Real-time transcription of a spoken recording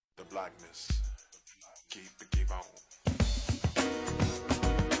blackness. Keep on.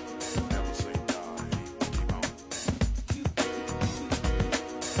 Never say die. Keep on.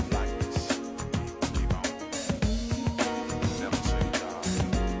 Blackness. Keep on. Never say die.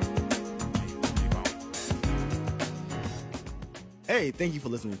 Keep on. Hey, thank you for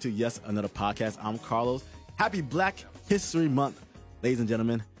listening to Yes Another Podcast. I'm Carlos. Happy Black History Month, ladies and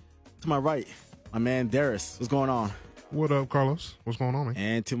gentlemen. To my right, my man Darius. What's going on? What up, Carlos? What's going on, man?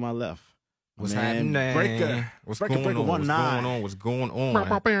 And to my left, my What's man happening? Breaker. What's Breaker, going Breaker on? 19. What's going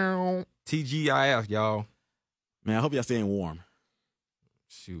on? TGIF, y'all. Man, I hope y'all staying warm.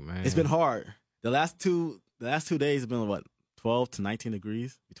 Shoot, man. It's been hard. The last two days have been what, 12 to 19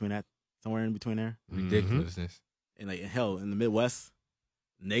 degrees between that, somewhere in between there. Ridiculousness. And like hell, in the Midwest,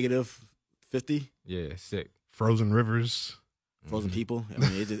 negative 50, Yeah, sick. Frozen rivers. frozen people. I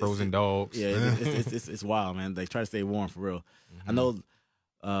mean, Frozen dogs. Yeah, it's wild, man. They try to stay warm for real. I know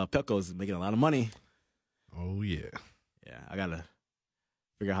Pepco's making a lot of money. Oh, yeah. Yeah, I gotta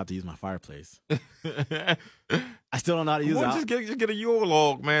figure out how to use my fireplace. I still don't know how to use it. Just get a Yule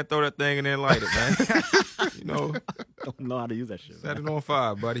log, man. Throw that thing in there and light it, man. You know, I don't know how to use that shit. set Man. it on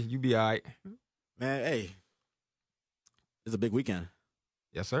fire, buddy. You be all right. Man, hey, it's a big weekend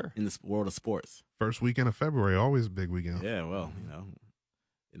Yes, sir. in this world of sports. First weekend of February, always a big weekend. Yeah, well,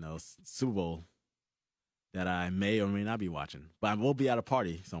 you know, Super Bowl that I may or may not be watching, but I will be at a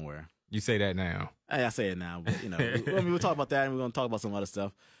party somewhere. You say that now. Hey, I say it now, but we'll talk about that, and we're gonna talk about some other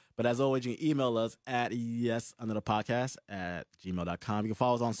stuff. But as always, you can email us at yesanotherpodcast@gmail.com. You can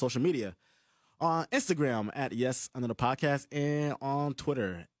follow us on social media, on Instagram at yesanotherpodcast, and on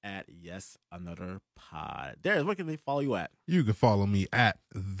Twitter at yesanotherpod. Darius, where can they follow you at? You can follow me at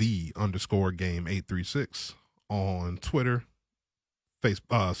 _game836 on Twitter,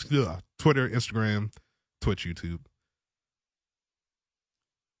 Twitter, Instagram, Twitch, YouTube.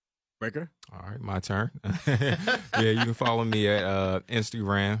 Breaker? All right, my turn. Yeah, you can follow me at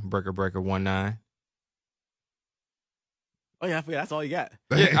Instagram, breaker19. Oh yeah, I forgot. That's all you got.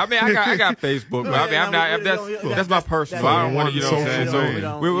 Yeah, I mean, I got Facebook, but I mean, that's my personal. I don't want to, you know what I'm saying?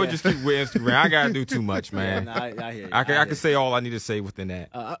 So we'll just keep with Instagram. I gotta do too much, man. I hear you. I can say all I need to say within that.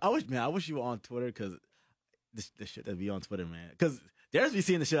 I wish you were on Twitter, because the shit that be on Twitter, man. Because Darius be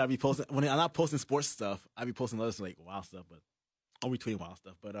seeing the shit I be posting when I'm not posting sports stuff. I be posting other like wild stuff, but I'll retweet wild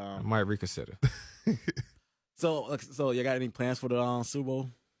stuff. But I might reconsider. so you got any plans for the Super Bowl?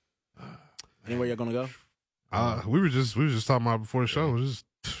 Anywhere you're gonna go? We were just talking about before the show. It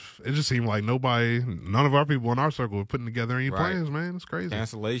just seemed like none of our people in our circle were putting together any plans, man. It's crazy.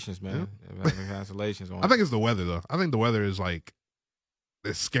 Cancellations, man. Cancellations. I think it's the weather, though. I think the weather is like,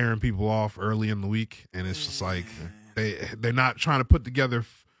 it's scaring people off early in the week, and it's just like they're not trying to put together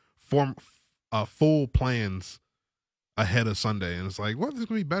full plans ahead of Sunday, and it's like, what? This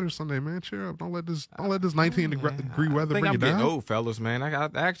gonna be better Sunday, man. Cheer up! Don't let this 19-degree weather bring you down. I'm getting old, fellas, man. I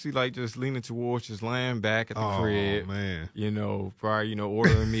actually like just leaning towards just laying back at the crib, man. Probably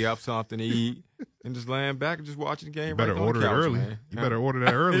ordering me up something to eat and just laying back and just watching the game. You better order on the couch, it early. Man. You better order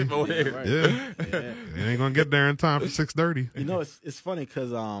that early. Right. Yeah. You ain't gonna get there in time for 6:30. It's funny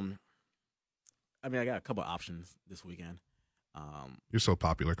because I got a couple options this weekend. You're so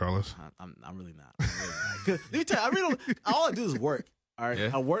popular, Carlos. I'm really not. 'Cause let me tell you, all I do is work. All right,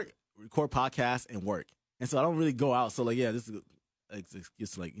 Yeah. I work, record podcasts, and work, and so I don't really go out. So like, yeah, this is an excuse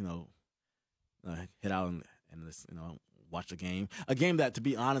to head out and just, watch a game that, to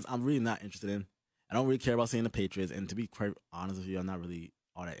be honest, I'm really not interested in. I don't really care about seeing the Patriots, and to be quite honest with you, I'm not really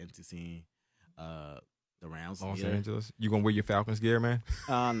all that into seeing the Rams. Los either. Angeles. You gonna wear your Falcons gear, man?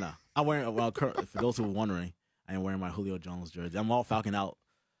 No, I'm wearing. Well, for those who are wondering, I am wearing my Julio Jones jersey. I'm all Falcon out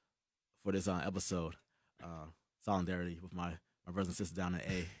for this episode. Solidarity with my brothers and sisters down at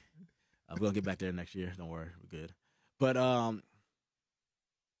A. We're gonna get back there next year. Don't worry, we're good. But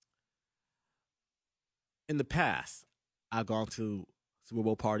in the past, I've gone to Super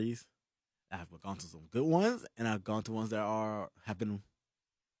Bowl parties. I've gone to some good ones, and I've gone to ones that have been,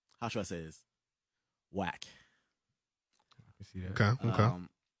 how should I say this, whack. I see that. Okay.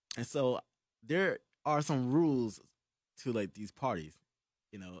 And so there are some rules to like these parties,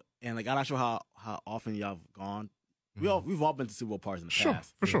 and like I'm not sure how often y'all have gone. We've all been to Super Bowl parties in the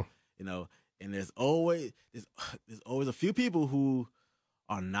past, for sure. And there's always a few people who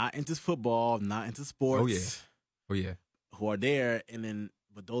are not into football, not into sports. Oh yeah. Who are there,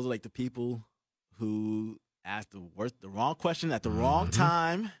 but those are like the people who ask the wrong question at the wrong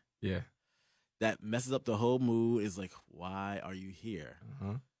time. Yeah. That messes up the whole mood. Is like, why are you here?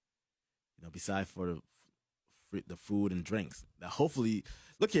 Besides for the food and drinks. Now, hopefully,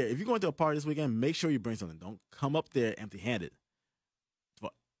 look here. If you're going to a party this weekend, make sure you bring something. Don't come up there empty-handed.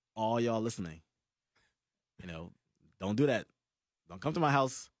 all y'all listening, don't do that. Don't come to my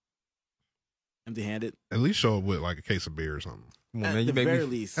house empty-handed. At least show up with like a case of beer or something. Come on, At man. the You make very me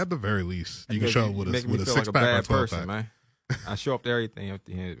least. At the very least, you At can the show very- up with make a me feel like a 6-pack or bad 12 person, pack. man. I show up to everything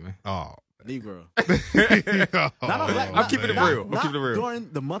empty-handed, man. Oh, Negro. not I'm keeping it real. I'm keeping it real.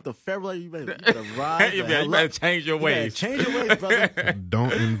 During the month of February, you better rise. you the better hell up. change your You better ways. change your ways, brother.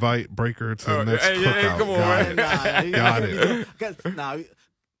 Don't invite Breaker to the next hey, cookout. come on, Got man. it. Got it.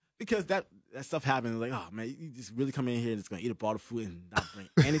 Because that stuff happens. Like, oh man, you just really come in here and just gonna eat up all the food and not bring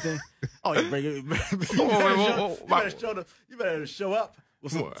anything. Oh, you bring it. You better show up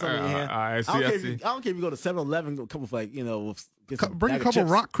with something in your hand. I I don't care if you go to 7-Eleven, go come with like get some Bring a bag of couple chips.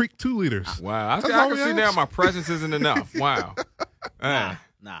 Rock Creek 2 liters. Wow, I That's all can we see now ask. my presence isn't enough. Wow. Nah,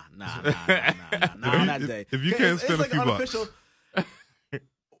 on that day. If you Okay, can't it's spend a like few unofficial.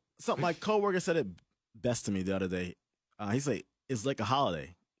 Something my coworker said it best to me the other day. He said it's like a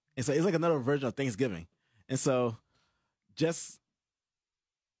holiday. It's like another version of Thanksgiving, and so just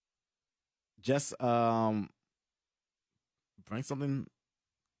bring something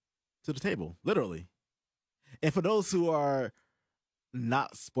to the table, literally. And for those who are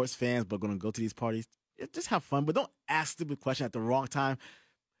not sports fans but going to go to these parties, just have fun, but don't ask stupid questions at the wrong time.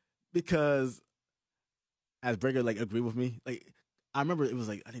 Because, as Breaker agree with me, I remember it was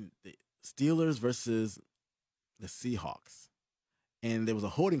I think the Steelers versus the Seahawks, and there was a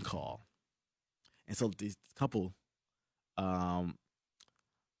holding call, and so this couple,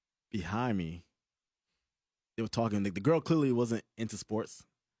 behind me, they were talking. The girl clearly wasn't into sports,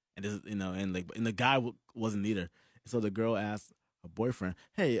 and this, and the guy wasn't either. And so the girl asked her boyfriend,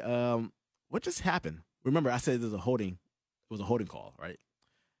 "Hey, what just happened?" Remember, I said it was a holding call, right?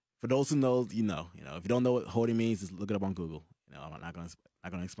 For those who know, if you don't know what holding means, just look it up on Google. I'm not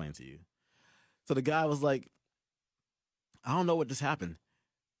gonna explain it to you. So the guy was like, "I don't know what just happened.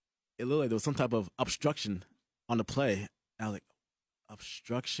 It looked like there was some type of obstruction on the play." And I was like,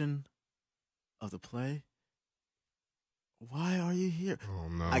 "Obstruction of the play? Why are you here?" Oh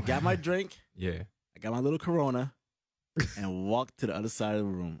no! I got my drink. Yeah. I got my little Corona and walked to the other side of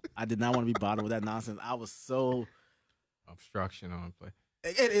the room. I did not want to be bothered with that nonsense. I was so Obstruction on play.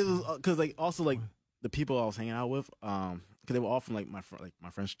 it was because also the people I was hanging out with, because they were all from my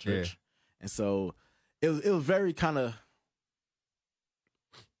friend's church, Yeah. and so it was very kind of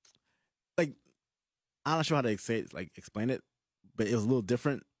I'm not sure how to explain it, but it was a little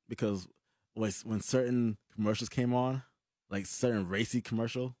different because when certain commercials came on, like certain racy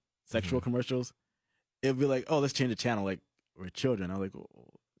sexual commercials, it would be like, "Oh, let's change the channel." Like, we're children. I was like, "Oh,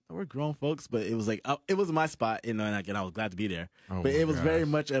 we're grown folks," but it was it was my spot, and again, I was glad to be there. Oh But my it was gosh. very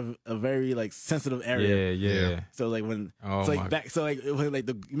much a very sensitive area. Yeah. So when Oh so my. you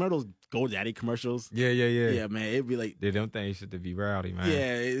remember those GoDaddy commercials? Yeah. Yeah, man, it'd be like. They don't think should be rowdy, man.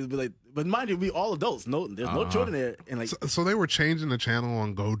 Yeah, it'd be like, but mind you, we all adults. There's no children there, and So they were changing the channel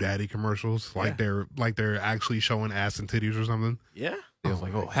on GoDaddy commercials, like they're actually showing ass and titties or something. yeah, It was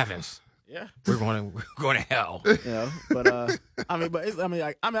like, oh heavens, yeah, we're going to hell. But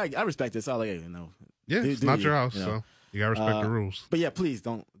I respect it. So Yeah, it's do not you, your house, you know. so you gotta respect the rules. But yeah, please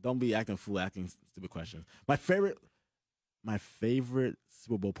don't be asking stupid questions. My favorite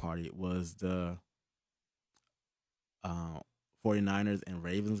Super Bowl party was the 49ers and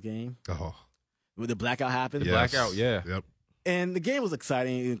Ravens game. Oh, When the blackout happened. yes. Blackout, yeah. Yep. And the game was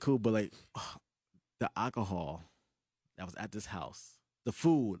exciting and cool, but the alcohol that was at this house, the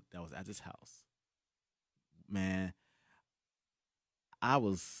food that was at this house, man, I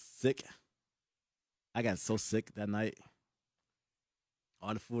was sick. I got so sick that night.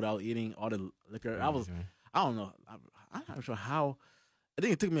 All the food I was eating, all the liquor, I don't know. I'm not sure how. I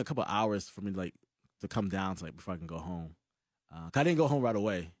think it took me a couple hours for me to come down to before I can go home. 'Cause I didn't go home right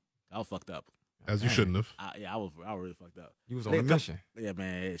away. I was fucked up. As you shouldn't have. I was really fucked up. You was on a mission. Yeah,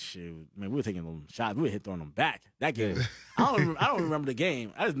 man. Shoot, man. We were taking them shots. We were throwing them back. That game. I don't remember the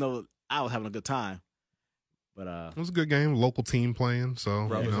game. I just know I was having a good time. But It was a good game. Local team playing, so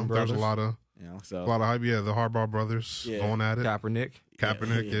Brothers and there's a brothers. lot of so hype. Yeah, the Harbaugh brothers going at it. Kaepernick.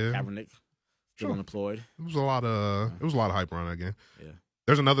 Kaepernick, yeah. Kaepernick still Sure. unemployed. It was a lot of hype around that game. Yeah.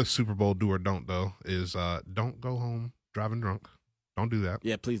 There's another Super Bowl do or don't though. Is don't go home driving drunk. Don't do that.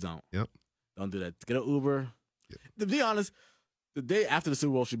 Yeah, please don't. Yep. Don't do that. Get an Uber. Yep. To be honest, the day after the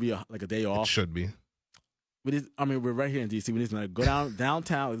Super Bowl should be a day It off. should be. We're right here in DC. We need to go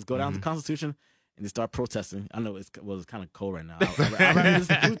downtown. Let's go down to Constitution and just start protesting. I know it's kind of cold right now. Let's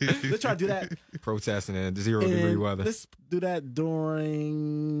try to do that. Protesting in 0-degree And weather. let's do that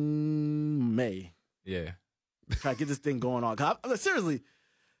during May. Yeah. Try to get this thing going on. 'Cause seriously,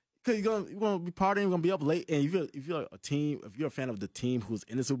 Because you're gonna be partying, you're gonna be up late, and if you're a team, if you're a fan of the team who's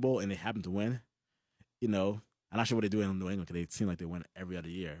in the Super Bowl and they happen to win, I'm not sure what they do in New England because they seem like they win every other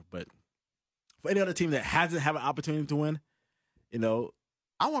year. But for any other team that hasn't had an opportunity to win, I'm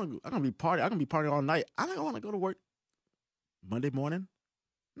gonna be partying. I'm gonna be partying all night. I don't want to go to work Monday morning.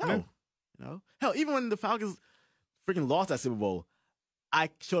 No, hell, even when the Falcons freaking lost that Super Bowl, I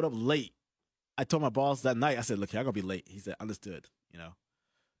showed up late. I told my boss that night. I said, "Look, I'm gonna be late." He said, "Understood."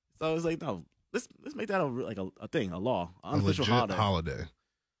 So I was like, "No, let's make that a thing, a law, an unofficial holiday.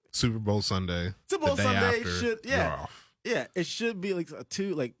 Super Bowl Sunday. Super Bowl the day Sunday after should you're off. it should be like a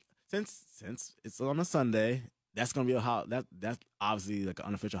two since it's on a Sunday. That's gonna be that's obviously like an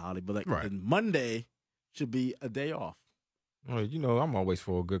unofficial holiday, but Right. Monday should be a day off. Well, I'm always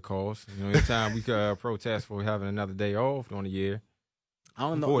for a good cause. Anytime we could protest for having another day off during the year. I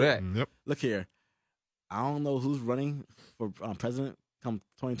don't know. For that. Yep. Look here, I don't know who's running for president come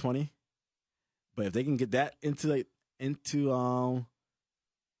 2020, but if they can get that into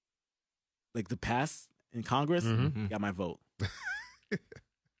the pass in Congress, Mhm. got my vote.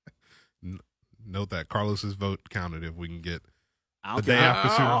 Note that Carlos's vote counted if we can get I the don't day care. after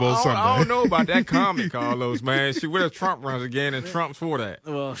Super Bowl I Sunday. don't know about that comment, Carlos, man. What if Trump runs again and Trump's for that?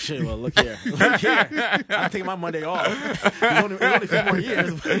 Well, shit. Well, look here. I'm taking my Monday off. It's only a few more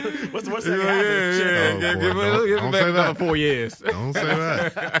years. What's the worst thing that can happen? Shit. Oh, boy, Give don't him back say another that. 4 years. Don't say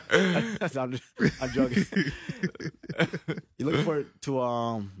that. I'm joking. You looking forward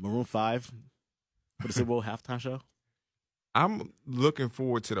to Maroon 5 for the Super Bowl halftime show? I'm looking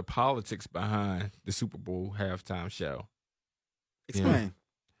forward to the politics behind the Super Bowl halftime show. Explain.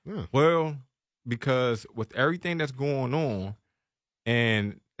 Yeah. Well, because with everything that's going on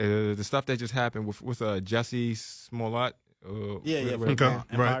and the stuff that just happened with Jussie Smollett. Yeah. Okay, Empire.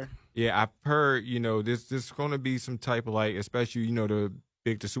 right. Yeah, I've heard, there's going to be some type of especially, the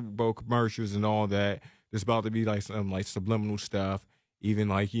Super Bowl commercials and all that. There's about to be some subliminal stuff, even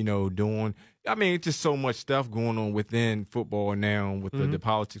doing, it's just so much stuff going on within football now with the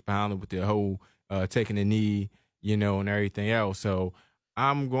politics behind it, with the whole taking the knee, and everything else. So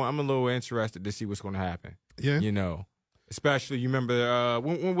I'm a little interested to see what's going to happen. Yeah. Especially, you remember,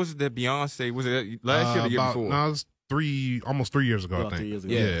 when was it that Beyonce, was it last year or the year before? No, it was almost 3 years ago, About I think. 3 years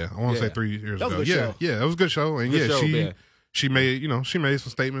ago. Yeah, I want to Yeah. say 3 years That was ago. a good show. Yeah, it was a good show. And Good show, she made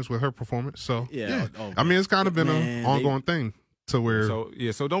some statements with her performance. So Yeah. Oh, I mean, it's kind of been man, an ongoing thing to where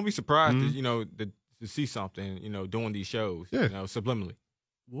So don't be surprised to see something, doing these shows, Yeah. subliminally.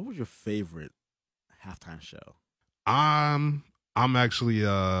 What was your favorite halftime show? I'm actually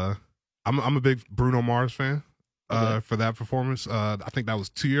I'm a big Bruno Mars fan Okay. for that performance. I think that was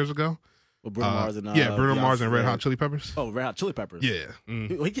 2 years ago. With Bruno Mars and Bruno Mars and Red Beyonce. Hot Chili Peppers. Oh, Red Hot Chili Peppers. Yeah,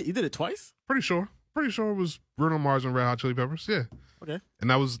 He did it twice. pretty sure it was Bruno Mars and Red Hot Chili Peppers. Yeah, Okay. and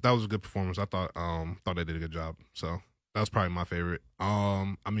that was a good performance. I thought they did a good job. So that was probably my favorite.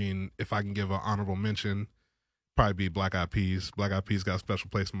 If I can give an honorable mention, probably be Black Eyed Peas. Black Eyed Peas got a special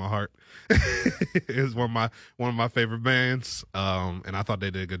place in my heart. It's one of my favorite bands. And I thought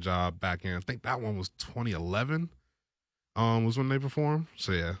they did a good job back in. I think that one was 2011. Was when they performed.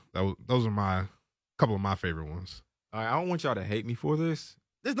 So yeah, those are a couple of my favorite ones. All right, I don't want y'all to hate me for this.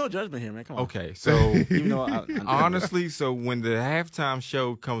 There's no judgment here, man. Come on. Okay, so Even though honestly, so when the halftime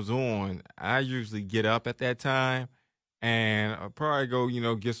show comes on, I usually get up at that time and I'll probably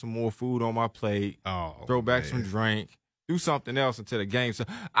go, get some more food on my plate, throw back some drink, do something else until the game. So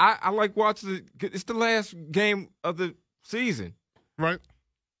I like watching it's the last game of the season. Right.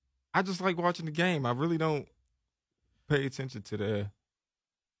 I just like watching the game. I really don't pay attention to the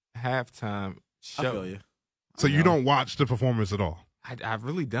halftime show. I feel you. So you know. don't watch the performance at all. I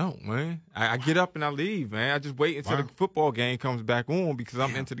really don't, man. I get up and I leave, man. I just wait until the football game comes back on because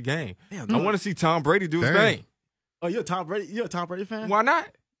I'm into the game. Damn, I want to see Tom Brady do his Damn. thing. Oh, you're a Tom Brady fan? Why not?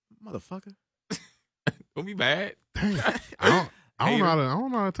 Motherfucker. Don't be bad. Dang. I don't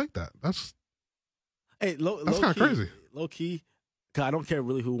know how to take that. That's Hey, low kind of key, crazy. Low key, because I don't care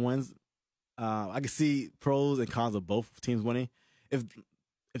really who wins. I can see pros and cons of both teams winning. If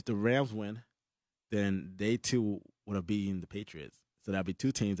the Rams win, then they too would have beaten the Patriots. So that'd be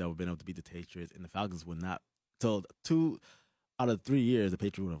two teams that would have been able to beat the Patriots, and the Falcons would not. So 2 out of 3 years, the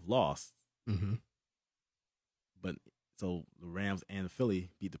Patriots would have lost. mm-hmm. But so the Rams and the Philly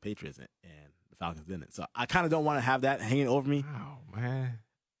beat the Patriots, and the Falcons didn't. So I kind of don't want to have that hanging over me. Oh man.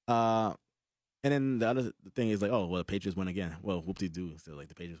 And then the other thing is like, oh, well, the Patriots win again. Well, whoop-de-doo. So like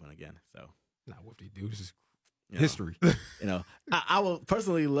the Patriots win again. So Not what they do. This is you know, history. I will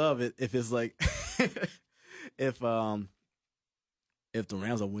personally love it if it's like if the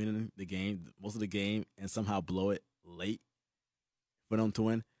Rams are winning the game, most of the game, and somehow blow it late for them to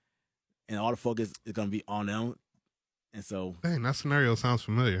win. and all the focus is gonna be on them. And so, Dang, that scenario sounds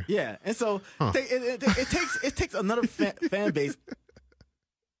familiar. yeah, and so Huh. it takes another fan base.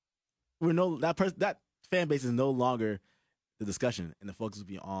 That fan base is no longer the discussion, and the focus will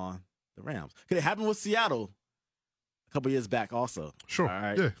be on the Rams. Because it happened with Seattle a couple years back, also. Sure. All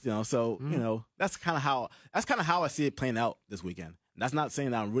right. Yeah. So Mhm. that's kind of how I see it playing out this weekend. That's not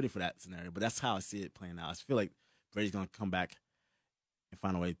saying that I'm rooting for that scenario, but that's how I see it playing out. I feel like Brady's gonna come back and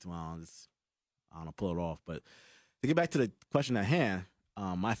find a way to just, I don't know, pull it off. But to get back to the question at hand,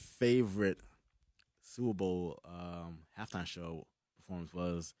 my favorite Super Bowl halftime show performance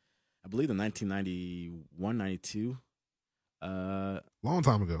was, I believe, the 1991-92. Long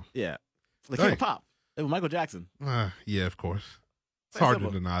time ago. Yeah, the Dang. King of Pop. It was Michael Jackson. Yeah, of course. It's Very hard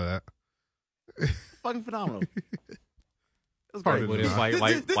simple. to deny that. Fucking phenomenal. It was Hard great. to When it's deny.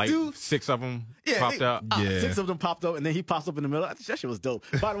 like Dude- 6 of them Yeah, popped up. Yeah. 6 of them popped up, and then he pops up in the middle. That shit was dope.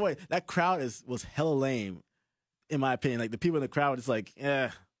 By the way, that crowd was hella lame, in my opinion. Like, the people in the crowd, it's like, they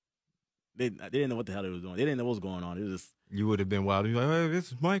didn't know what the hell they was doing. They didn't know what was going on. It was just, You would have been wild. You're like, hey,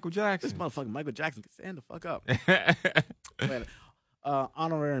 this is Michael this Jackson. motherfucking Michael Jackson. Stand the fuck up. Man,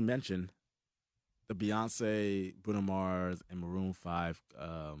 honorary mention, the Beyonce, Bruno Mars, and Maroon 5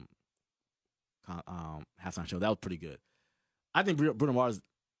 halftime show. That was pretty good. I think Bruno Mars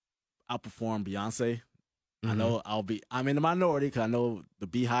outperformed Beyonce. I know I'm in the minority because I know the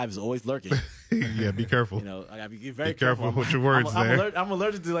Beehive is always lurking. Yeah, be careful. You know, I gotta be very Be careful with your I'm- words I'm, there. I'm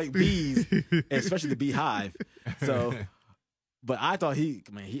allergic to like bees, and especially the Beehive. So, but I thought I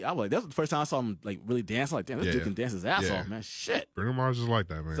was like, that's the first time I saw him like really dance. I'm like, damn, this Yeah. dude can dance his ass Yeah. off, man. Shit. Bruno Mars is like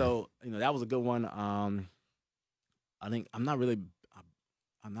that, man. So that was a good one. I think I'm not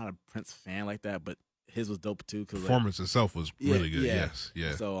a Prince fan like that, but his was dope too. Cause performance itself was Yeah, really good. yeah. Yes,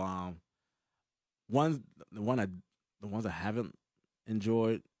 yeah. So the ones I haven't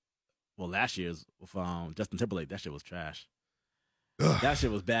enjoyed, well, last year's with Justin Timberlake, that shit was trash. Ugh, That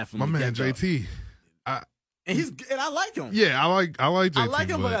shit was bad for my me. man get-go. JT. And I like him. Yeah, I like JT. I like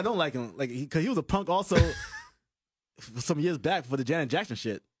him, but I don't like him. Like, because he was a punk also some years back for the Janet Jackson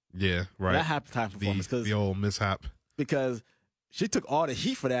shit. Yeah, right. That halftime performance, the old mishap. because she took all the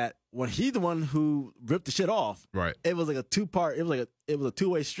heat for that when he's the one who ripped the shit off. Right. It was like a two-part. It was a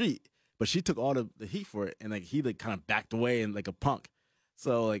two-way street. But she took all the heat for it, and like he like kind of backed away and like a punk.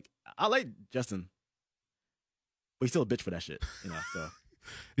 So like I like Justin, but he's still a bitch for that shit, So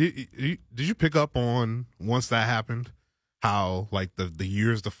Did you pick up on once that happened how like the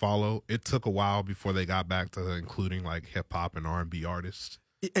years to follow, it took a while before they got back to including like hip hop and R&B artists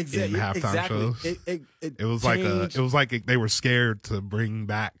exactly, in halftime shows? It was like they were scared to bring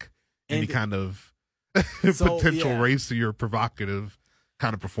back any And- kind of So, potential yeah. race to your provocative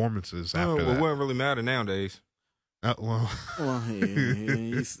kind of performances after Well, that. it wouldn't really matter nowadays. Well,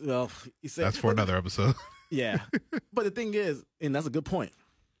 you say that's for another episode. Yeah, but the thing is, and that's a good point,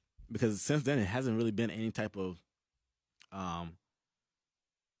 because since then it hasn't really been any type of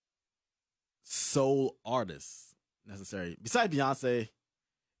soul artists necessary besides Beyonce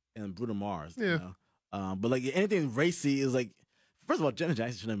and Bruno Mars. Yeah. But like anything racy is like, first of all, Janet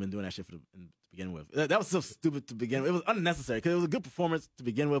Jackson shouldn't have been doing that shit to begin with. That was so stupid to begin with. It was unnecessary because it was a good performance to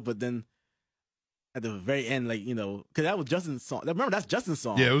begin with, but then at the very end, like, because that was Justin's song. Remember, that's Justin's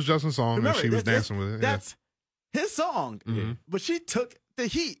song. Yeah, it was Justin's song Remember, and she was that's- dancing with it. Yeah. That's his song. Mhm. But she took the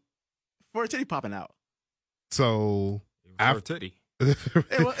heat for a titty popping out. So It was Af- her titty.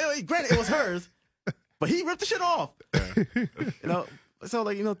 Granted, it was hers, but he ripped the shit off. So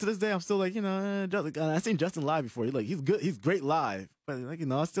like, to this day, I'm still like, I seen Justin live before. He's good. He's great live. But like,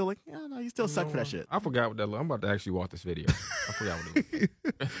 I still like, no, you still suck for that shit. I forgot what that looked. I'm about to actually watch this video. I forgot what it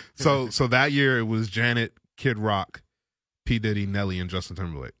looked like. So that year it was Janet, Kid Rock, P. Diddy, Nelly, and Justin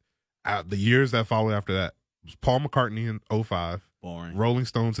Timberlake. The years that followed after that was Paul McCartney in 05, Boring. Rolling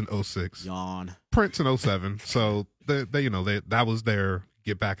Stones in 06, Yawn. Prince in 07. So they that was their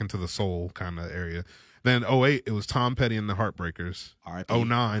get back into the soul kind of area. Then 08 it was Tom Petty and the Heartbreakers. R.I.P.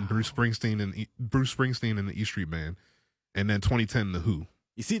 09 Bruce Springsteen and the E Street Band, and then 2010 the Who.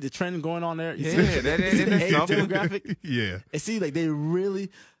 You see the trend going on there? You Yeah, see, that you see the is age something. demographic? Yeah, And see, like, they really,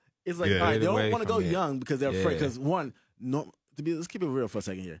 it's like, Yeah. all right, they Get away don't want to go from it. young because they're afraid. Yeah. Because let's keep it real for a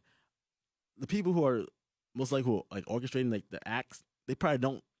second here. The people who are most likely who are, like, orchestrating like the acts, they probably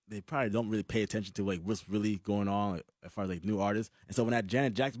don't really pay attention to like what's really going on, like, as far as like new artists. And so when that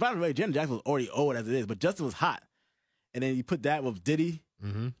Janet Jackson, by the way, Janet Jackson was already old as it is, but Justin was hot. And then you put that with Diddy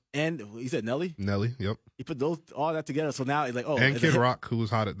and you said Nelly. Nelly, yep, You put all that together. So now it's like, and it's a Kid hip- Rock, who was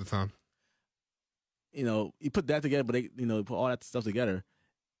hot at the time. You put that together, but they, put all that stuff together,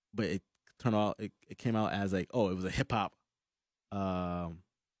 but it turned out, it came out as like, it was a hip hop,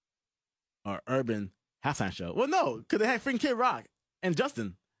 or urban halftime show. Well, no, because they had freaking Kid Rock and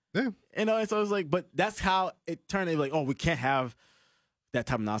Justin. Yeah. You know, and so it was like, but that's how it turned. It was like, oh, we can't have that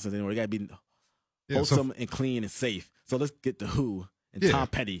type of nonsense anymore. We got to be Yeah, wholesome and clean and safe. So let's get the Who and Yeah. Tom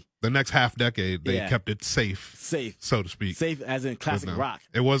Petty. The next half decade, they Yeah. kept it safe, Safe. so to speak. Safe as in classic But no, rock.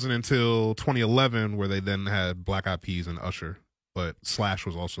 It wasn't until 2011 where they then had Black Eyed Peas and Usher, but Slash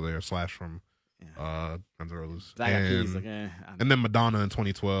was also there. Slash from Guns N' Roses, Black Eyed Peas, and, like, and then Madonna in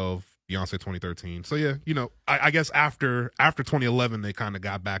 2012, Beyonce 2013. So yeah, you know, I guess after 2011 they kind of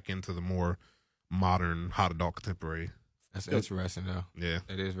got back into the more modern hot adult contemporary. That's interesting, though. Yeah,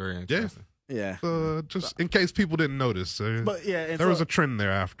 It is very interesting. yeah. just in case people didn't notice, But yeah, and there so, was a trend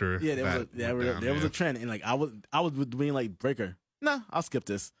there after. yeah, there that went down, was yeah. a trend, and like I was being like Breaker. No, I'll skip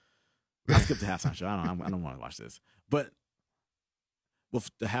this. I'll skip the halftime show. I don't want to watch this. But with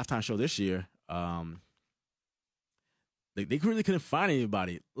the halftime show this year, they really couldn't find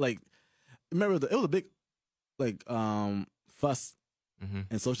anybody. Like, remember it was a big like fuss Mm-hmm.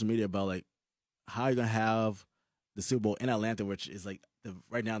 in social media about like how you're gonna have the Super Bowl in Atlanta, which is like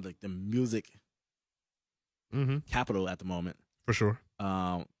right now like the music capital at the moment. For sure.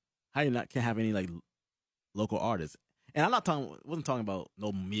 How you not can't have any like local artists. And I'm not wasn't talking about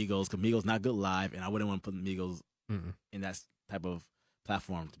no Migos, because Migos not good live, and I wouldn't want to put Migos Mm-mm. in that type of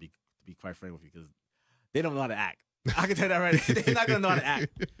platform to be quite frank with you, because they don't know how to act. I can tell you that right. They're not gonna know how to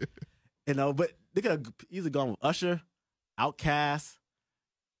act. You know, but they could have easily gone with Usher, Outkast,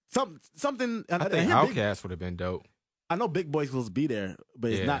 something. I think Outkast would have been dope. I know Big Boy's supposed to be there,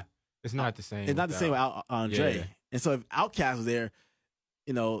 but it's not. It's not the same. It's not the same with Andre. Yeah. And so if Outkast was there,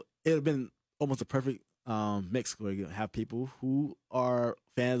 you know, it would have been almost a perfect mix where you have people who are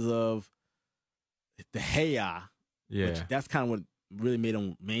fans of the Hey Ya. Yeah. Which that's kind of what really made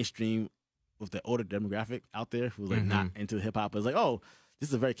them mainstream with the older demographic out there who's like not into hip hop. It's like, oh, this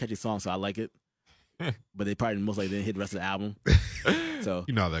is a very catchy song, so I like it. But they probably most likely didn't hit the rest of the album. So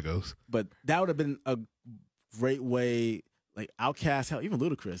You know how that goes. but that would have been a great way, like Outkast, hell, even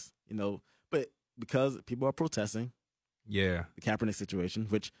Ludacris, you know. But because people are protesting Yeah. the Kaepernick situation,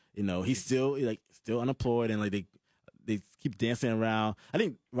 which, you know, he's still unemployed, and like they keep dancing around. I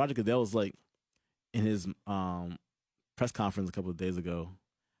think Roger Goodell was like in his press conference a couple of days ago,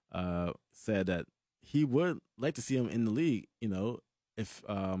 said that he would like to see him in the league, you know, if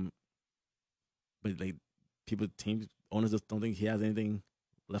but like team owners just don't think he has anything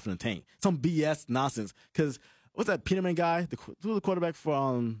left in the tank. Some BS nonsense. Because what's that Peterman guy? Who was the quarterback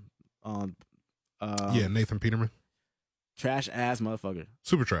for Yeah, Nathan Peterman. trash ass motherfucker.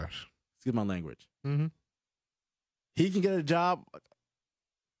 Super trash. Excuse my language. Mm-hmm. He can get a job,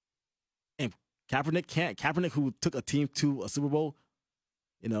 and Kaepernick can't. Kaepernick, who took a team to a Super Bowl,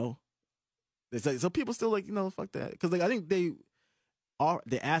 you know. They say so. People still like, you know, fuck that, because like I think they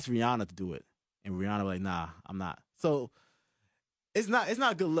asked Rihanna to do it, and Rihanna was like, nah, I'm not. So it's not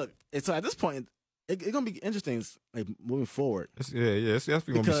a good look. And so at this point, it's gonna be interesting, like moving forward, It's going to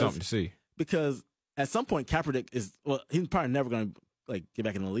be Because- something to see. because at some point Kaepernick he's probably never gonna like get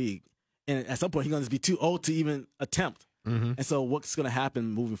back in the league, and at some point he's gonna just be too old to even attempt. Mm-hmm. And so what's going to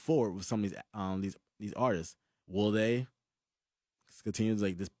happen moving forward with some of these artists? Will they continue to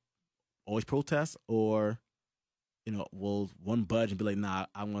like this always protest, or, you know, will one budge and be like, nah,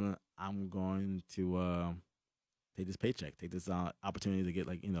 I'm going to take this paycheck, take this opportunity to get,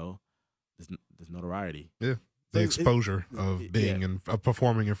 like, you know, this notoriety. Yeah. So The exposure of yeah. being and of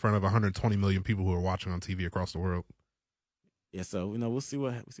performing in front of 120 million people who are watching on TV across the world. Yeah, so, you know, we'll see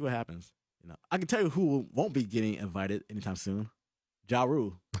what happens. You know, I can tell you who won't be getting invited anytime soon. Ja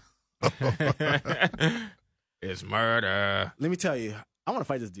Rule. It's murder. Let me tell you, I want to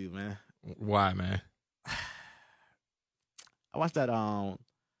fight this dude, man. Why, man? I watched that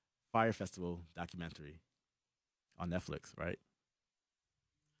Fire Festival documentary on Netflix, right?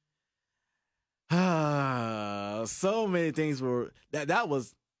 So many things were that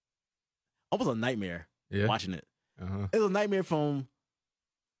was almost a nightmare Yeah. watching it. Uh-huh. It was a nightmare from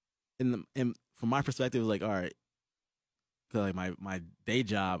my perspective. It was like, all right, 'cause like my day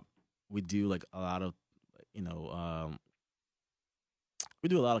job, we do like a lot of, you know, we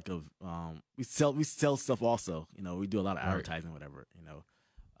do a lot of we sell stuff also. You know, we do a lot of Right. advertising, whatever. You know,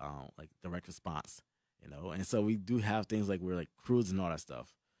 like direct response. You know, and so we do have things like we're like crews and all that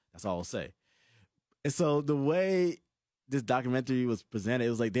stuff. That's all I'll say. And so the way this documentary was presented, it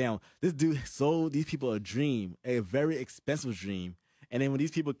was like, damn, this dude sold these people a dream, a very expensive dream. And then when these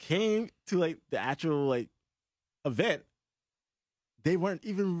people came to like the actual like event, they weren't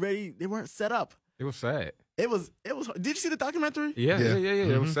even ready. They weren't set up. It was sad. It was. Did you see the documentary? Yeah.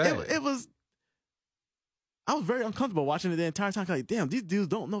 It was Mhm. sad. It was. I was very uncomfortable watching it the entire time. Like, damn, these dudes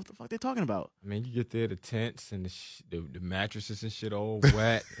don't know what the fuck they're talking about. I mean, you get there, the tents and the mattresses and shit all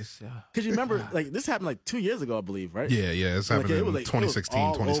wet. Because you remember, like, this happened like 2 years ago, I believe, right? Yeah, it's Like, happening it was in like- it was 2016,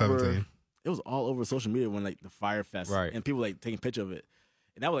 all 2017. over- It was all over social media when like the Fire Fest, Right. and people like taking picture of it,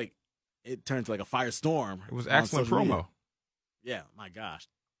 and that was like it turned to like a firestorm. It was on excellent social promo. media. Yeah, my gosh.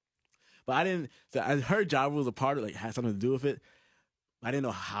 But I didn't. So I heard Ja Rule was a part of it, like had something to do with it. I didn't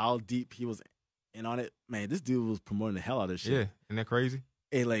know how deep he was in on it. Man, this dude was promoting the hell out of this shit. Yeah, isn't that crazy?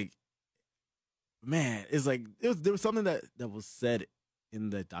 And like, man, it's like there was something that was said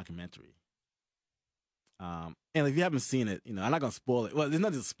in the documentary. And if you haven't seen it, you know, I'm not gonna spoil it. Well, there's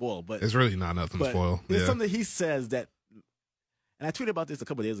nothing to spoil, but It's really not nothing to but spoil. there's Yeah. something he says that, and I tweeted about this a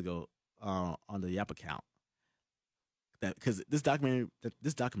couple of days ago on the Yap account. That because this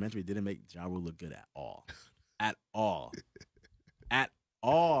documentary didn't make Ja Rule look good at all, at all, at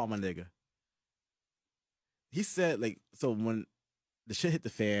all, my nigga. He said like so when the shit hit the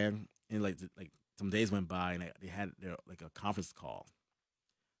fan and like some days went by and they had their like a conference call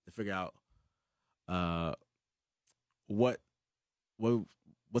to figure out what's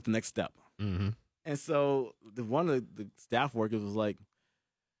the next step. Mm-hmm. And so one of the staff workers was like,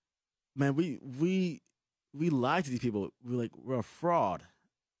 "Man, we lied to these people. We're a fraud.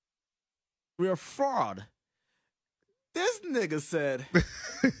 We're a fraud." This nigga said,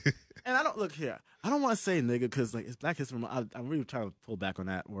 and I don't look here. I don't want to say nigga because like it's Black History Month. I'm really trying to pull back on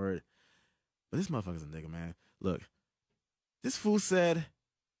that word, but this motherfucker's a nigga, man. Look, this fool said,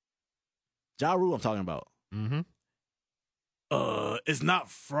 Ja Rule, I'm talking about. Mm-hmm. It's not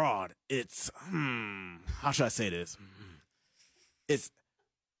fraud. It's how should I say this? It's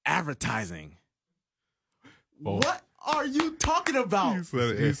advertising. False. What are you talking about? He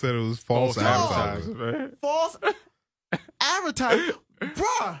said it was false advertising. man. False advertising,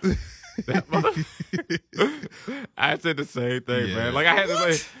 bruh. I said the same thing, Yeah. man. Like I had to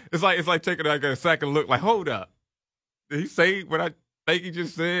What? say, it's like taking like a second look. Like, hold up, did he say what I think he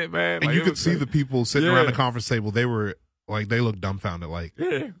just said, man? And Like, you it could was see like- the people sitting Yeah. around the conference table. They were like, they looked dumbfounded. Like,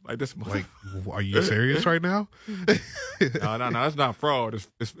 yeah, like this. like, are you serious right now? no, that's not fraud.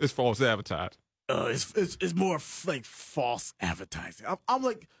 It's false advertising. It's more like false advertising. I'm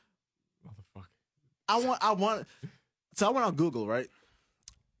like, Motherfucker. I want. So I went on Google, right?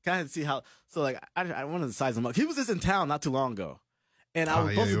 Kind of see how. So like, I wanted to size him up. He was just in town not too long ago, and I was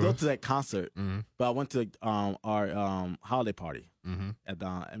yeah, supposed he to go was. to that concert, Mm-hmm. but I went to our holiday party Mm-hmm. at the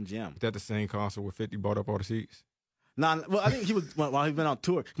MGM. Is that the same concert where 50 bought up all the seats? Nah, well, I think he was while he's been on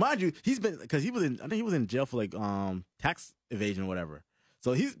tour. Mind you, he's been because he was in. I think he was in jail for like tax evasion or whatever.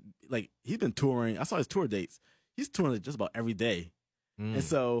 So he's been touring. I saw his tour dates. He's touring like just about every day, and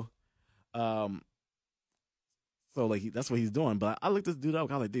so, that's what he's doing. But I looked this dude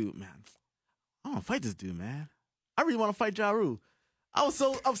up. I was like, dude, man, I want to fight this dude, man. I really want to fight Ja Rule. I was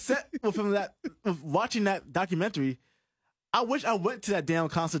so upset with him with watching that documentary. I wish I went to that damn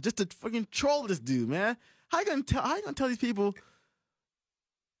concert just to fucking troll this dude, man. How you gonna tell these people?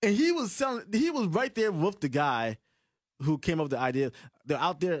 And he was right there with the guy who came up with the idea. They're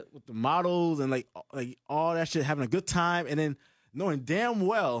out there with the models and like all that shit, having a good time, and then knowing damn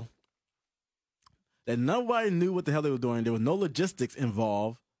well that nobody knew what the hell they were doing. There was no logistics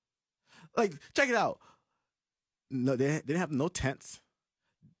involved. Like, check it out. No, they didn't have no tents.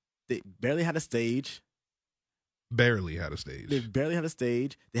 They barely had a stage. Barely had a stage. They barely had a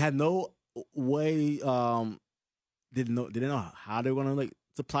stage. They had no way. They didn't know how they were gonna like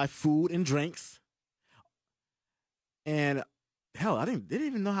supply food and drinks. And hell, I think they didn't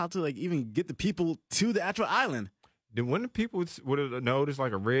even know how to like even get the people to the actual island. Then when the people would have noticed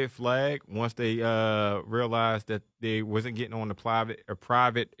like a red flag once they realized that they wasn't getting on a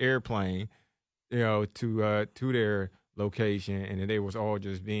private airplane, you know, to their location, and that they was all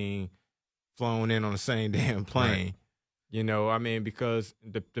just being flown in on the same damn plane. Right. You know, I mean, because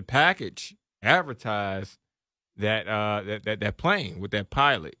the package advertised that plane with that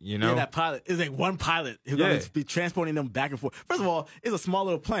pilot. You know, Yeah, that pilot is like one pilot who's Yeah. gonna be transporting them back and forth. First of all, it's a small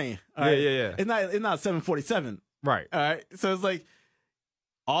little plane. all Yeah, right? yeah. It's not a 747. right. All right, so it's like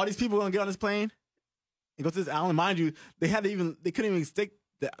all these people gonna get on this plane and go to this island. Mind you, they couldn't even stick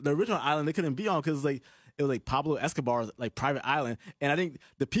the original island. They couldn't be on because it was like Pablo Escobar's like private island, and I think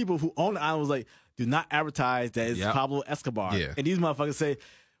the people who own the island was like, do not advertise that it's Yep. Pablo Escobar. Yeah. And these motherfuckers say,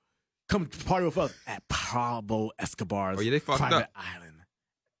 come party with us at Pablo Escobar's Oh, yeah, they fucked private up. island.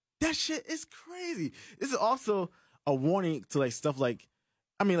 That shit is crazy. This is also a warning to like stuff like,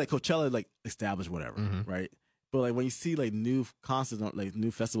 I mean, like Coachella, like established whatever, Mhm. right? But like when you see like new concerts, like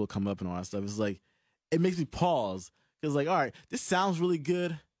new festival come up and all that stuff, it's like it makes me pause because like, all right, this sounds really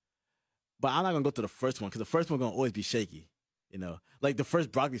good, but I'm not gonna go to the first one because the first one gonna always be shaky. You know, like the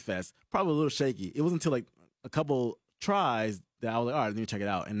first Broccoli Fest, probably a little shaky. It wasn't until like a couple tries that I was like, all right, let me check it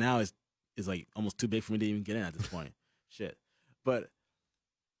out. And now it's like almost too big for me to even get in at this point. Shit. But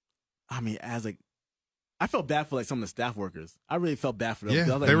I mean, I felt bad for like some of the staff workers. I really felt bad for them. Yeah, I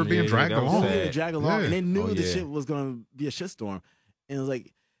was like, they were being yeah, dragged that was along. sad. they were dragged along, Yeah. and they knew Oh, the yeah. shit was gonna be a shitstorm. And it was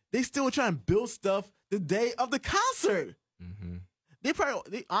like they still were trying to build stuff the day of the concert. Mm-hmm.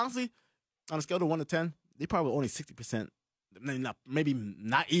 They honestly, on a scale of 1 to 10, they probably only 60%. Maybe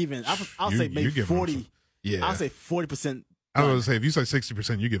not even. I'll say You maybe giving them 40. some- Yeah. I'll say 40%. I was going to say, if you say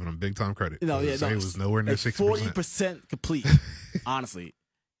 60%, you're giving them big time credit. No, yeah, 'Cause no, it was nowhere near like 60%. 40% complete. Honestly,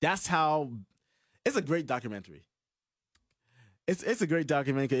 that's how. It's a great documentary. It's a great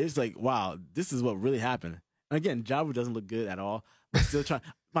documentary. 'Cause it's like, wow, this is what really happened. And again, Ja Rule doesn't look good at all. I'm still trying.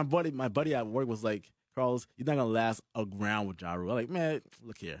 My buddy at work was like, Carlos, you're not gonna last a round with Ja Rule. I'm like, man,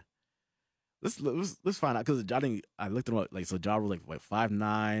 look here. Let's find out because I looked him up. Like, so Ja Rule like what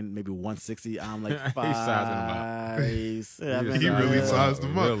 5'9", maybe 160. I'm like He sizing him up. 5'7". He really Yeah. sized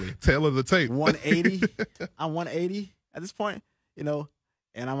them up. Really? Tail of the tape. 180. I'm 180 at this point, you know,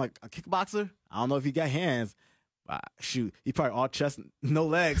 and I'm like a kickboxer. I don't know if he got hands. Shoot, he probably all chest, no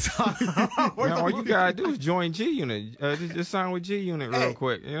legs. Now, all you gotta do is join G Unit. Just sign with G Unit real Hey,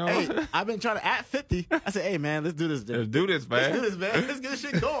 quick. You know, Hey, I've been trying to at 50. I said, hey man, let's do this. let's do this, man. Let's do this, man. Let's get this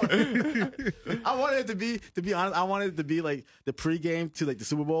shit going. I wanted it to be honest, I wanted it to be like the pregame to like the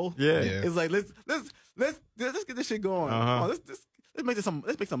Super Bowl. Yeah. Yeah. It's like let's get this shit going. Uh-huh. Come on,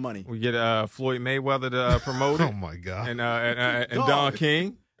 let's make some money. We get Floyd Mayweather to promote Oh, it, my God. and Dog. Don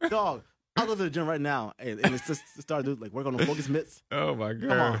King. Dog, I'll go to the gym right now and it's just start to like work on the focus mitts. Oh my on.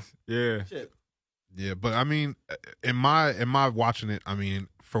 gosh, yeah. Shit. Yeah, but I mean, in my watching it, I mean,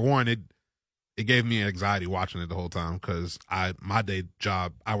 for one, it gave me anxiety watching it the whole time because my day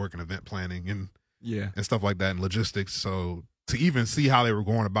job, I work in event planning and Yeah. stuff like that and logistics. So to even see how they were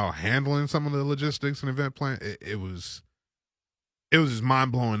going about handling some of the logistics and event plan, it was just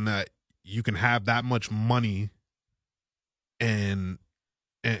mind blowing that you can have that much money and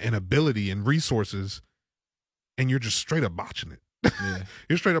ability and resources, and you're just straight up botching it. Yeah.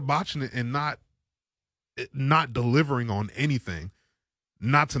 You're straight up botching it and not delivering on anything.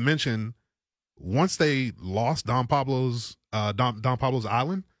 Not to mention, once they lost Don Pablo's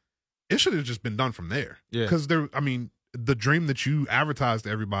Island, it should have just been done from there. Yeah. Because the dream that you advertised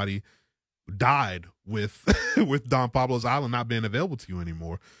to everybody died with with Don Pablo's Island not being available to you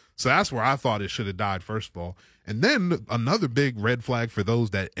anymore. So that's where I thought it should have died, first of all. And then another big red flag for those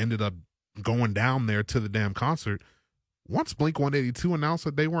that ended up going down there to the damn concert. Once Blink-182 announced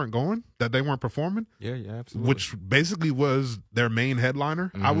that they weren't going, that they weren't performing, Yeah, absolutely. which basically was their main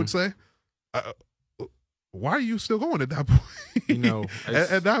headliner, I would say. Why are you still going at that point? You know,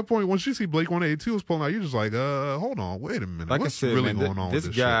 at that point, once you see Blink-182 was pulling out, you're just like, hold on, wait a minute. like What's I said, really man, going on this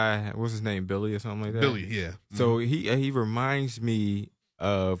with this guy, what's his name, Billy or something like shit? that? Billy, yeah. So he reminds me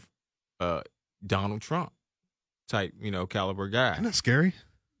of Donald Trump type, caliber guy. Isn't that scary?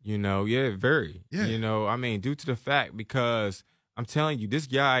 Yeah, very. Yeah. I mean, due to the fact, because I'm telling you, this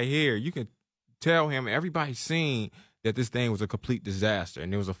guy here, you can tell him, everybody's seen that this thing was a complete disaster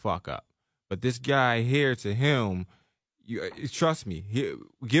and it was a fuck up. But this guy here, to him, trust me,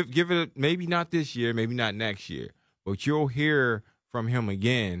 give it maybe not this year, maybe not next year, but you'll hear from him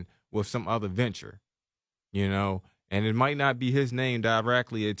again with some other venture, and it might not be his name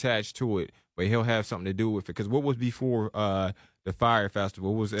directly attached to it, but he'll have something to do with it. Because what was before the Fire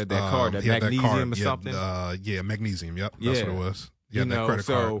Festival? What was that card? That he had Magnesium or yeah, something? Magnesium. Yep, that's Yeah. what it was. Yeah, that credit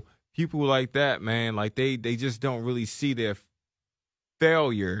so card. people like that, man, like they just don't really see their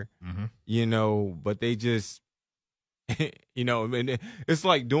failure, Mm-hmm. but they just, and it's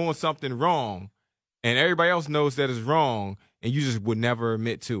like doing something wrong, and everybody else knows that it's wrong, and you just would never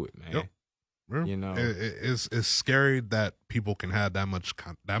admit to it, man. Yep. Well, it's scary that people can have that much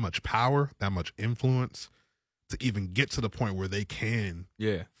power, that much influence, to even get to the point where they can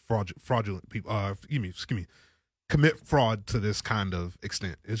Yeah. fraudulent people. Excuse me, commit fraud to this kind of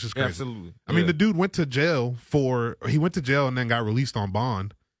extent. It's just crazy. Absolutely. I mean, the dude went to jail and then got released on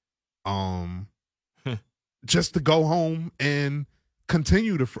bond, just to go home and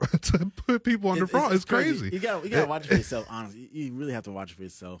continue to put people under fraud. It's crazy. You gotta watch it for yourself. Honestly, you really have to watch it for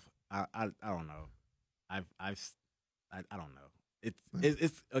yourself. I don't know. I don't know.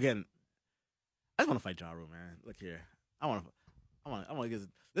 It's again. I just want to fight Ja Rule, man. Look here. I want to get.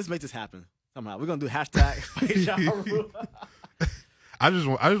 Let's make this happen somehow. We're gonna do hashtag fight Ja Rule. I just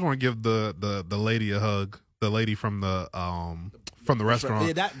want to give the lady a hug. The lady from the restaurant.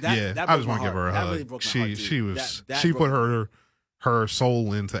 Yeah, that I broke just my want to give her a heart. That hug. really broke my heart, too. She That put broke- her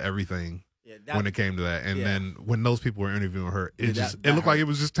soul into everything when it came to that. And yeah. then when those people were interviewing her, it Yeah, just that it looked like hurt. it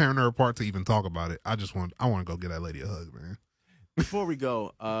was just tearing her apart to even talk about it. I want to go get that lady a hug, man. Before we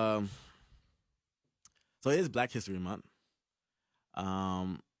go, so it is Black History Month.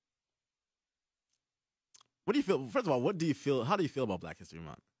 What do you feel? First of all, what do you feel? How do you feel about Black History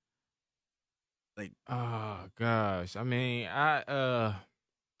Month? Like, Oh gosh, I mean, I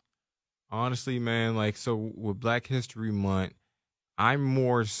honestly, man, like, so with Black History Month, I'm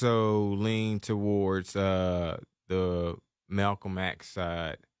more so lean towards the Malcolm X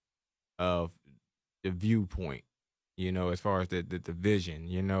side of the viewpoint. You know, as far as the vision.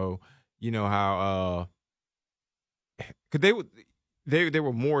 You know how cause they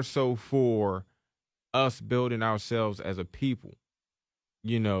were more so for us building ourselves as a people.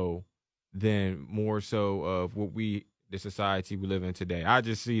 You know, than more so of the society we live in today. I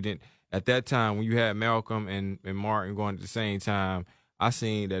just see that at that time when you had Malcolm and Martin going at the same time, I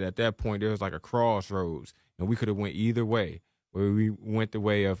seen that at that point there was like a crossroads, and we could have went either way. Where we went the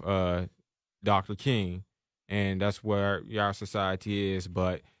way of Dr. King, and that's where our society is.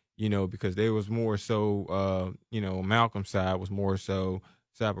 But because there was more so, Malcolm's side was more so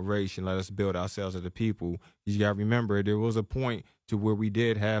separation. Let us build ourselves as a people. You got to remember there was a point to where we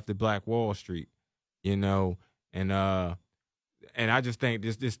did have the Black Wall Street, and I just think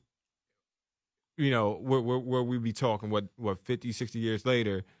this where we be talking what 50, 60 years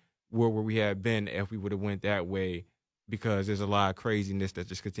later, where we had been if we would have went that way, because there's a lot of craziness that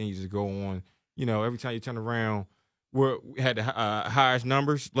just continues to go on. Every time you turn around, we had the highest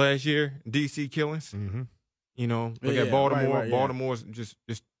numbers last year, DC killings. Mm-hmm. Look at Baltimore. right, yeah. Baltimore's just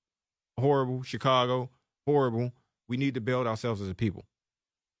horrible. Chicago, horrible. We need to build ourselves as a people.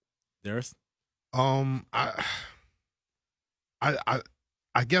 Darius? I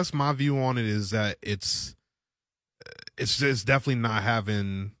guess my view on it is that it's definitely not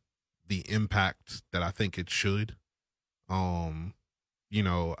having the impact that I think it should. I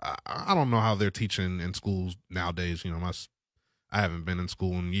don't know how they're teaching in schools nowadays. I haven't been in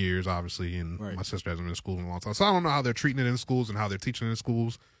school in years, obviously, and Right. my sister hasn't been in school in a long time, so I don't know how they're treating it in schools and how they're teaching it in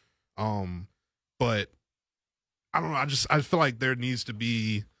schools. But I don't know. I feel like there needs to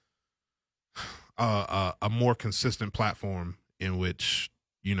be a more consistent platform in which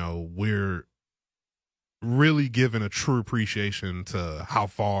we're really giving a true appreciation to how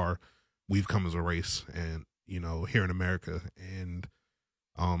far we've come as a race, and here in America, and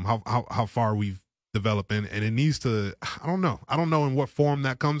how far we've developed in, and it needs to. I don't know in what form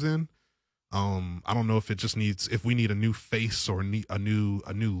that comes in. I don't know if if we need a new face or a new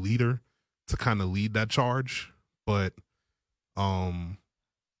leader to kind of lead that charge, but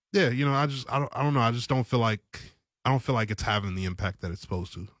yeah, I don't know. I just don't feel like it's having the impact that it's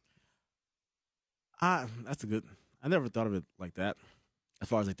supposed to. That's a good. I never thought of it like that, as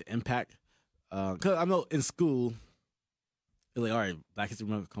far as like the impact. Because I know in school, it's like, all right, Black History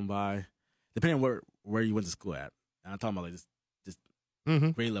Month come by, depending on where you went to school at. And I'm talking about like just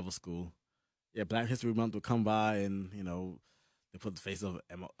Mm-hmm. grade level school. Yeah, Black History Month would come by, and they put the face of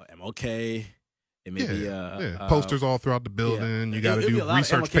MLK. It may be posters all throughout the building. yeah. You got to It'd be do a lot of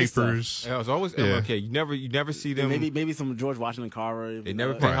research MLK stuff. papers. Yeah, it was always Yeah. MLK. You never see them. maybe some George Washington Carver. They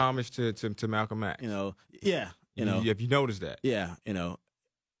never pay homage to Malcolm X. Yeah, if you notice that. Yeah,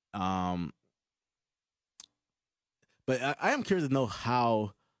 but I am curious to know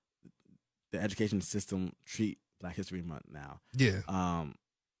how the education system treat Black History Month now. Yeah.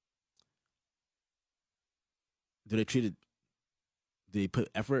 Do they treat it? Do they put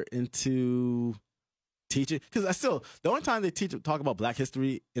effort into teaching? Because the only time they talk about Black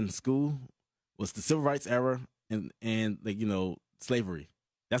history in school was the Civil Rights era and like slavery.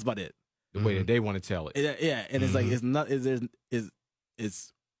 That's about it. The way that they want to tell it. Yeah, and it's like it's not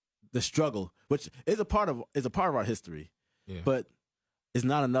it's the struggle, which is a part of our history, but it's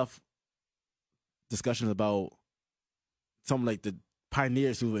not enough discussions about some like the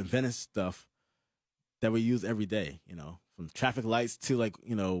pioneers who invented stuff that we use every day. From traffic lights to like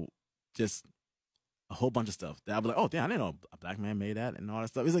just a whole bunch of stuff that I'll be like, oh damn, I didn't know a black man made that and all that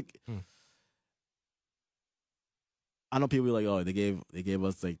stuff. It's like. I know people are like, oh, they gave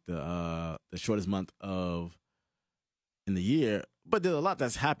us like the shortest month in the year, but there's a lot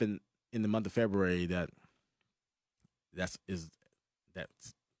that's happened in the month of February that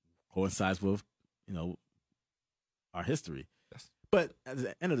coincides with our history. Yes. But at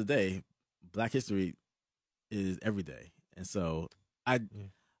the end of the day, Black history is every day, and so I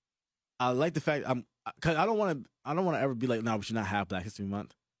like the fact because I don't want to ever be like, no, we should not have Black History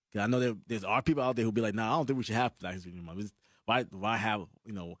Month. Cause I know there's people out there who be like, nah, I don't think we should have Black History Month. Why have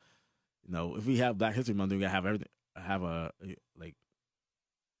if we have Black History Month, then we gotta have everything. Have a like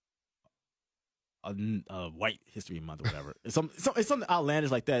a White History Month or whatever. It's something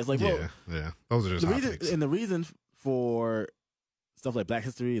outlandish like that. It's like, well, yeah. Those are just hot takes. the reason for stuff like Black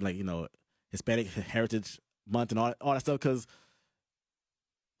History, like Hispanic Heritage Month and all that stuff, because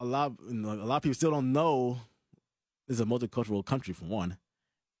a lot of people still don't know this is a multicultural country for one,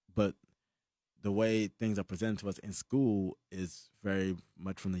 but the way things are presented to us in school is very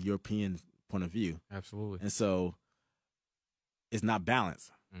much from the European point of view. Absolutely. And so it's not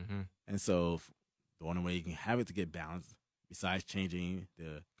balanced. Mm-hmm. And so the only way you can have it to get balanced, besides changing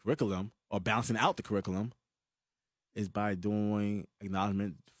the curriculum or balancing out the curriculum, is by doing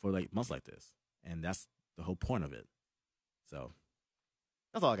acknowledgement for like months like this. And that's the whole point of it. So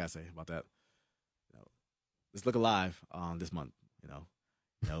that's all I got to say about that. Let's look alive this month,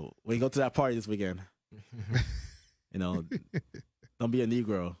 when you go to that party this weekend, don't be a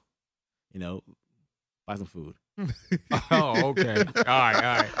Negro, buy some food. Oh, okay. All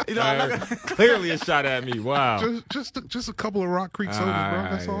right. Clearly a shot at me. Wow. Just a couple of Rock Creek sodas, bro.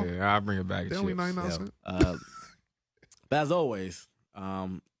 That's all. Yeah, I'll bring it back. They're only 99 cents. But as always,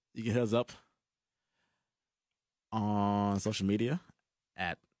 you can hit us up on social media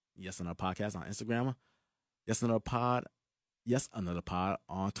at Yes Another Podcast on Instagram, Yes Another Pod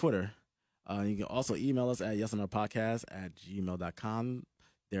on Twitter. You can also email us at yesanotherpodcast@gmail.com.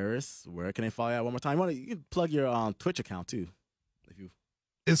 Darius, where can they follow you at one more time? You can plug your Twitch account too.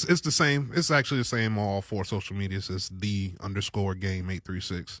 It's the same. It's actually the same on all 4 social medias. It's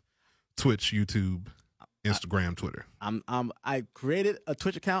 _game836. Twitch, YouTube, Instagram, Twitter. I created a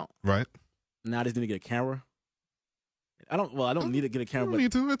Twitch account. Right. Now I just need to get a camera. I don't need to get a camera. You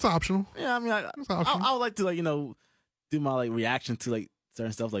don't need to. It's optional. Yeah, I mean, I would like to do my reaction to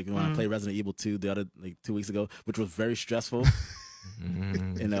certain stuff, like when I played Resident Evil 2 the other 2 weeks ago, which was very stressful.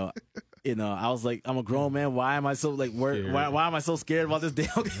 I was like, I'm a grown man. Why am I so worried? Why am I so scared about this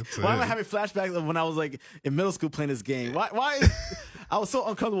damn game? Why am I having flashbacks of when I was in middle school playing this game? Why I was so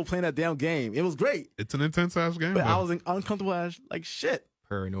uncomfortable playing that damn game. It was great. It's an intense ass game. But I was uncomfortable as shit.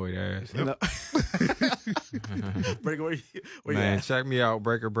 Paranoid ass. Yep. Breaker, where you Man, at? check me out,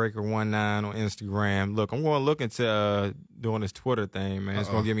 Breaker19 on Instagram. Look, I'm going to look into doing this Twitter thing, man. It's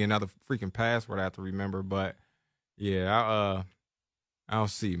going to give me another freaking password I have to remember. But, yeah, I'll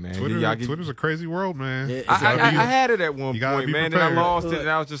see, man. Twitter's a crazy world, man. Yeah, I had it at one point, man. Then I prepared. lost it, and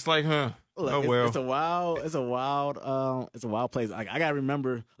I was just like, Look, oh well. It's a wild place. I gotta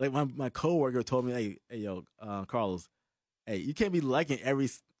remember, my coworker told me, hey, yo, Carlos, hey, you can't be liking every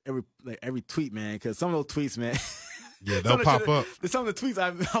tweet, man, because some of those tweets, man, yeah, they'll pop up. Some of the tweets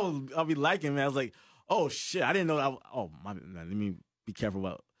I'll be liking, man. I was like, oh shit, I didn't know. Let me be careful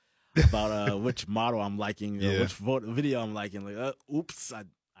about which model I'm liking, which video I'm liking. Oops, I'm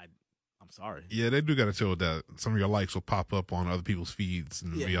sorry. Yeah, they do got to chill with that. Some of your likes will pop up on other people's feeds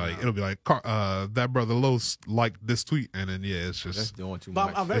and it'll be like, that brother Los liked this tweet, and then it's just That's doing too But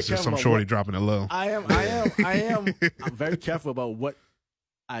much. I'm it's just some shorty dropping it low. I am I'm very careful about what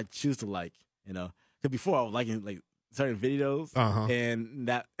I choose to like, because before I was liking certain videos, and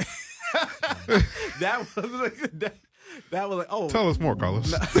that that was oh, tell us more,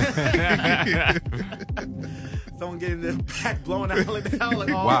 Carlos. Someone getting their back blown out like that. I was like,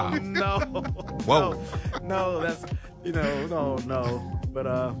 oh Wow. no, Whoa. no, that's no. But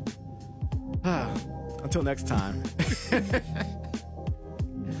until next time,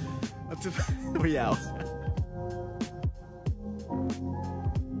 we out.